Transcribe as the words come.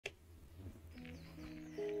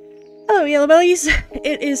Hello, Yellow Bellies!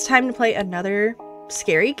 It is time to play another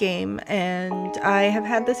scary game, and I have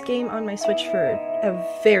had this game on my Switch for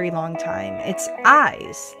a very long time. It's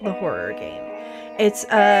Eyes, the horror game. It's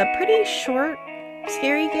a pretty short,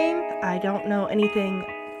 scary game. I don't know anything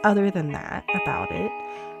other than that about it.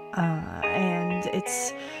 And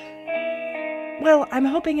it's... Well, I'm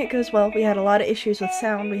hoping it goes well. We had a lot of issues with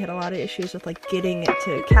sound. We had a lot of issues with, like, getting it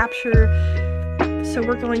to capture. So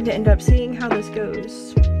we're going to end up seeing how this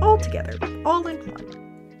goes all together, all in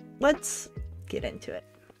one. Let's get into it.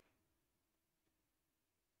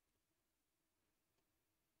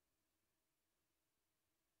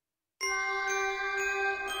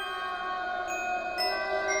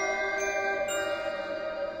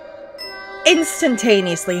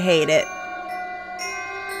 Instantaneously hate it.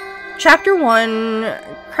 Chapter 1,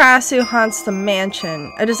 Krasu haunts the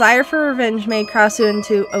mansion. A desire for revenge made Krasu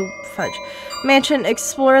into... oh, fudge. Mansion,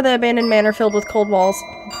 explore the abandoned manor filled with cold walls.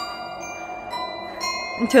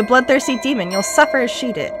 Into a bloodthirsty demon. You'll suffer as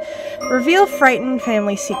she did. Reveal frightened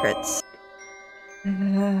family secrets.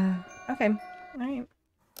 Okay. Alright.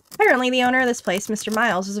 Apparently, the owner of this place, Mr.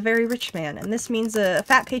 Miles, is a very rich man, and this means a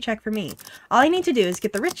fat paycheck for me. All I need to do is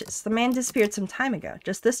get the riches. The man disappeared some time ago.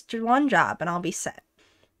 Just this one job, and I'll be set.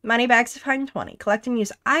 Money bags to find 20. Collect and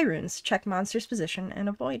use eye runes to check monster's position and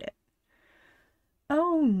avoid it.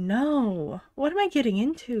 Oh no. What am I getting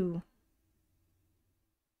into?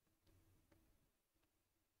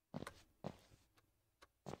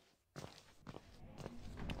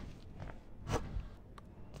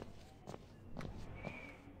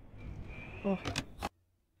 Oh.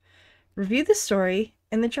 Review the story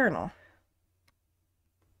in the journal.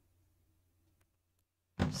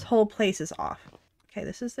 This whole place is off. Okay,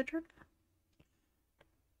 this is the journal.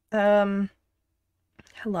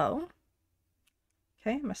 Hello?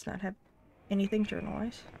 Okay, must not have anything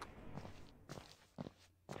journalized.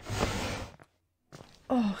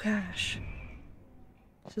 Oh gosh.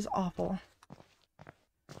 This is awful.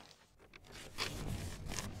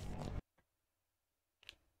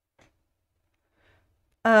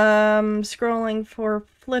 Scrolling for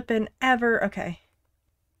flippin' ever. Okay.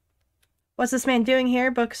 What's this man doing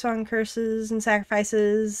here? Books on curses and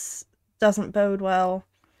sacrifices. Doesn't bode well.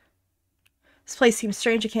 This place seems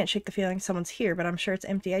strange. I can't shake the feeling someone's here, but I'm sure it's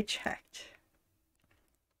empty. I checked.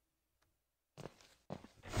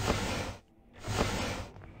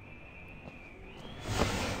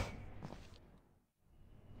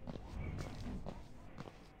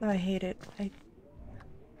 Oh, I hate it.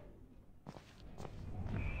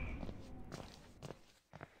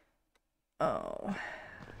 Oh.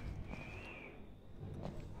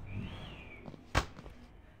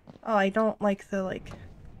 Oh, I don't like the, like...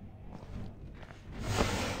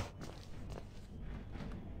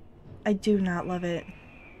 I do not love it.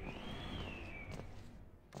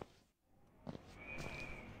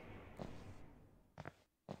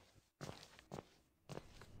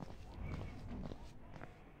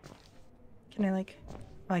 Can I, like...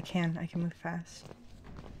 Oh, I can. I can move fast.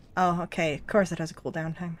 Oh, okay. Of course it has a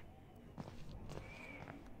cooldown time.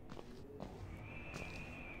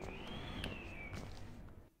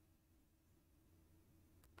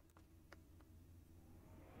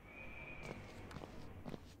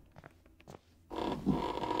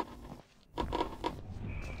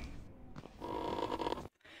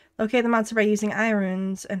 Locate the monster by using eye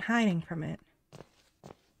runes and hiding from it.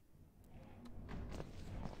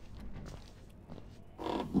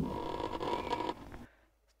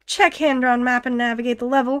 Check hand-drawn map and navigate the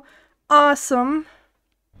level. Awesome.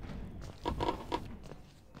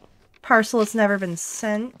 Parcel has never been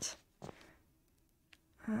sent.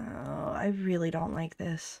 Oh, I really don't like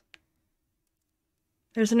this.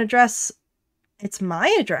 There's an address. It's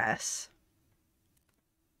my address.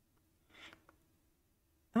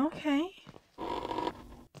 Okay.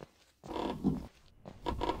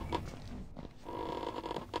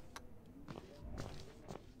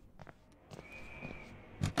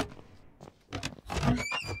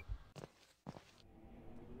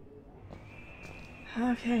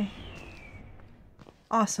 Okay.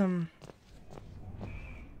 Awesome.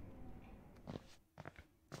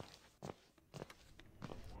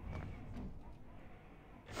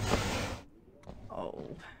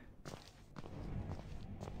 Oh.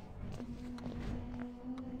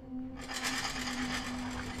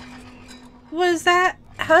 What is that?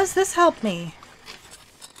 How does this help me?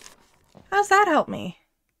 How does that help me?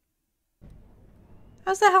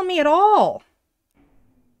 How does that help me at all?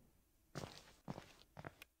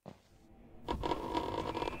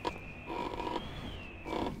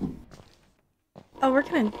 Oh, we're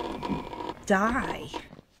gonna die.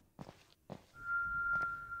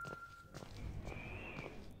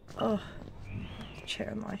 Oh, chair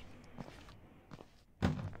and lie.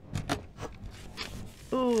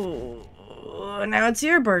 Ooh, now it's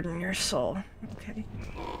your burden, your soul. Okay.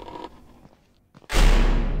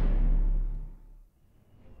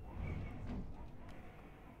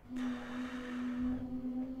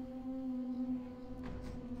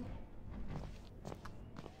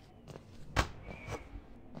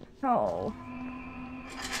 Oh.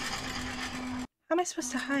 How am I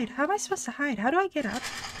supposed to hide? How am I supposed to hide? How do I get up?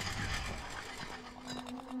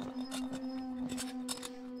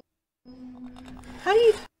 How do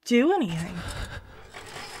you do anything?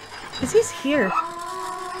 Because he's here.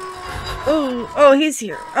 Oh, he's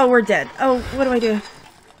here. Oh, we're dead. Oh, what do I do?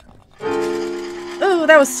 Oh,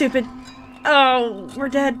 that was stupid. Oh, we're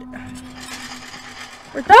dead.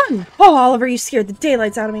 We're done. Oh, Oliver, you scared the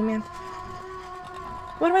daylights out of me, man.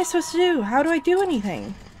 What am I supposed to do? How do I do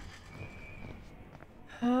anything?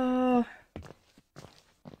 Oh.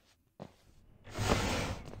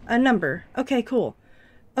 A number. Okay, cool.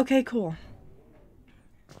 Okay, cool.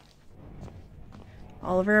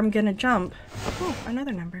 Oliver, I'm gonna jump. Oh,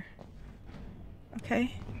 another number.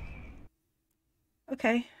 Okay.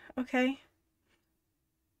 Okay. Okay.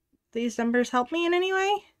 These numbers help me in any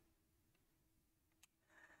way?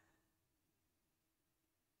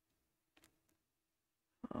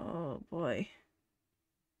 Oh boy.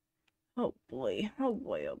 Oh boy. Oh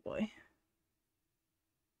boy. Oh boy.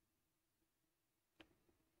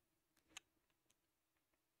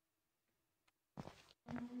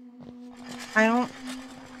 I don't...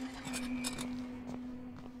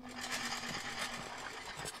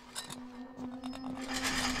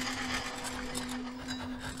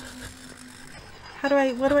 How do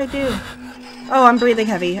I... What do I do? Oh, I'm breathing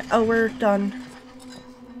heavy. Oh, we're done.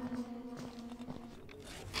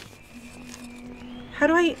 How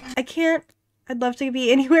do I can't... I'd love to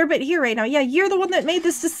be anywhere but here right now. Yeah, you're the one that made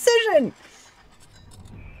this decision!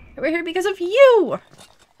 We're here because of you!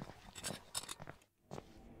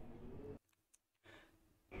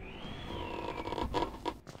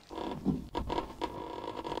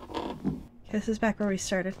 Okay, this is back where we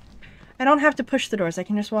started. I don't have to push the doors, I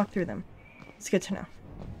can just walk through them. It's good to know.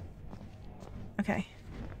 Okay.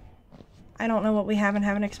 I don't know what we have and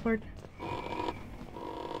haven't explored.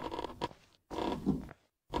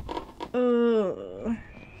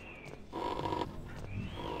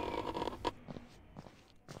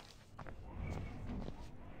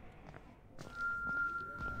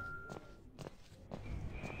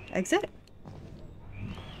 Exit?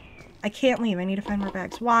 I can't leave. I need to find more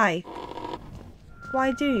bags. Why?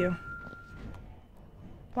 Why do you?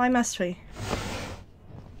 Why must we?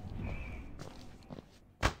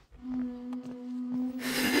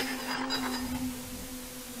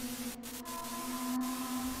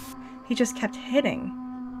 He just kept hitting.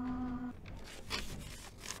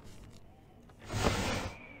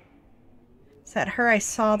 Is that her? I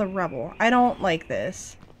saw the rubble. I don't like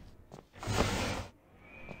this.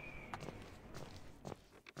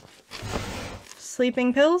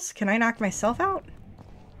 Sleeping pills? Can I knock myself out?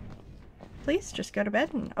 Please, just go to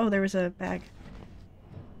bed and... Oh, there was a bag.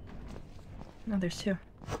 No, there's two.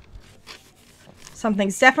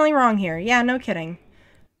 Something's definitely wrong here. Yeah, no kidding.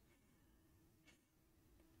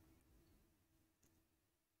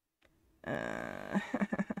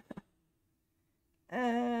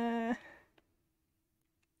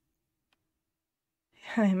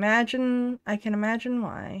 I can imagine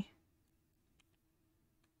why.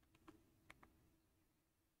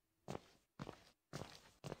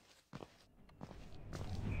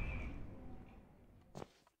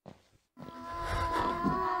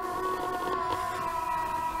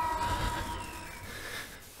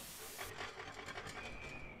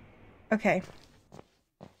 Okay.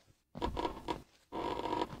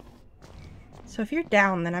 So if you're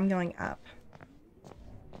down, then I'm going up.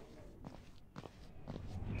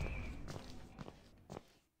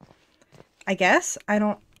 I guess? I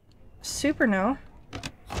don't super know.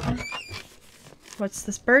 What's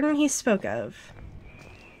this burden he spoke of?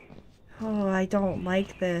 Oh, I don't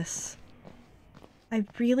like this. I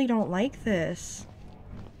really don't like this.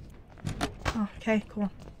 Oh, okay,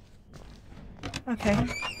 cool. Okay.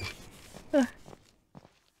 Ugh.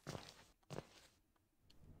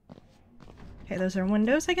 Okay, those are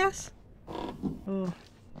windows, I guess? Ooh.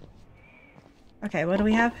 Okay, what do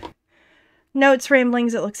we have? Notes,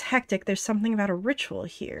 ramblings, it looks hectic. There's something about a ritual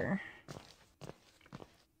here.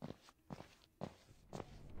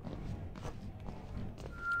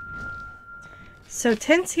 So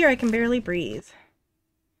tense here, I can barely breathe.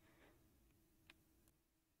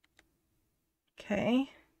 Okay.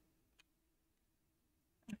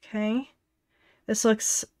 Okay. This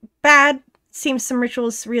looks bad. Seems some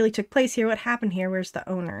rituals really took place here. What happened here? Where's the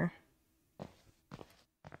owner?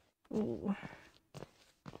 Ooh.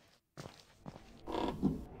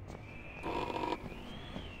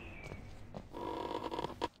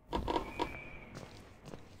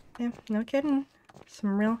 Yeah, no kidding.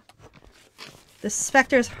 Some real... The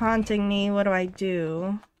specter's haunting me. What do I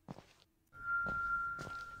do?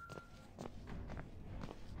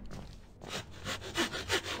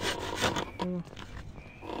 Ooh.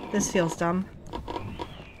 This feels dumb.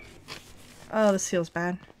 Oh, this feels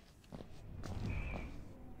bad.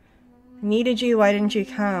 Needed you, why didn't you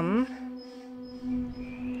come?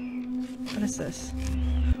 What is this?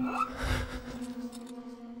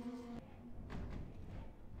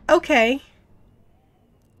 Okay.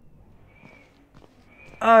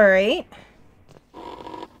 Alright.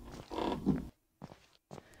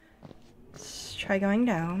 Let's try going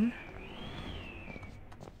down.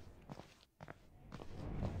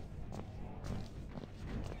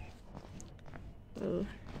 Ooh.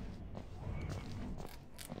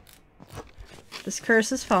 This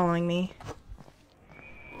curse is following me.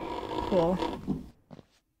 Cool.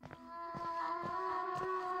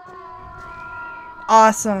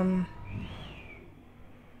 Awesome.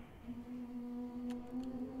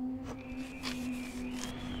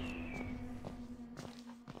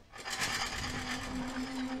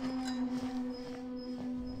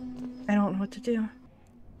 I don't know what to do.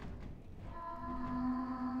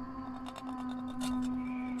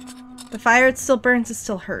 The fire, it still burns, it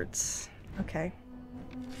still hurts. Okay.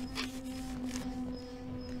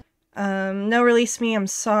 No, release me, I'm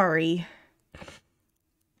sorry.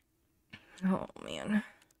 Oh, man.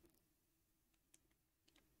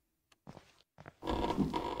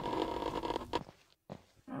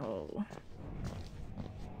 Oh.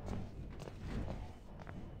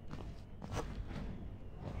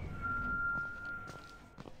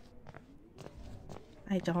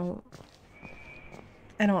 I don't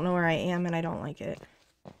know where I am and I don't like it.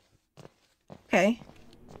 Okay.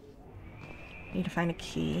 Need to find a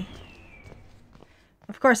key.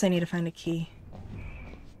 Of course I need to find a key.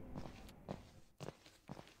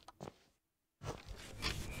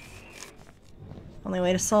 Only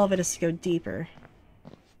way to solve it is to go deeper.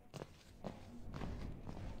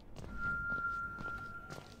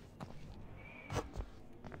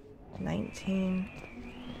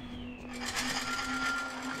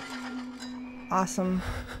 Awesome.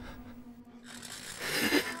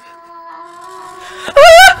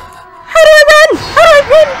 Ah! How do I run? How do I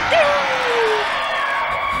run?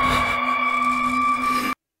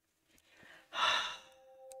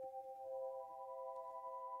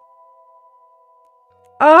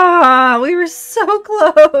 Ah, we were so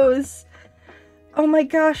close. Oh my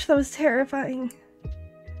gosh, that was terrifying.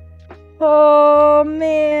 Oh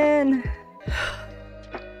man.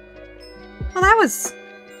 Well, that was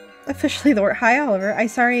officially the word. Hi, Oliver.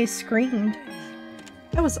 Sorry I screamed.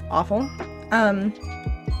 That was awful.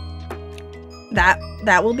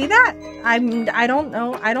 That will be that. I don't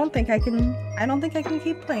know. I don't think I can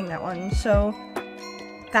keep playing that one. So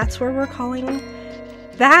that's where we're calling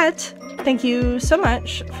that. Thank you so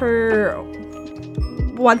much for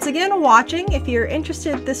once again watching. If you're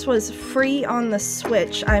interested, this was free on the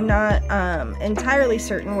Switch. I'm not entirely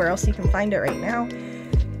certain where else you can find it right now.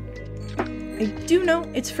 I do know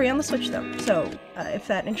it's free on the Switch though, so if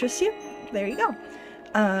that interests you, there you go.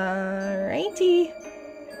 Alrighty.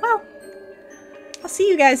 Well, I'll see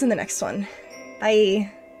you guys in the next one.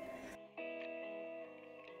 Bye.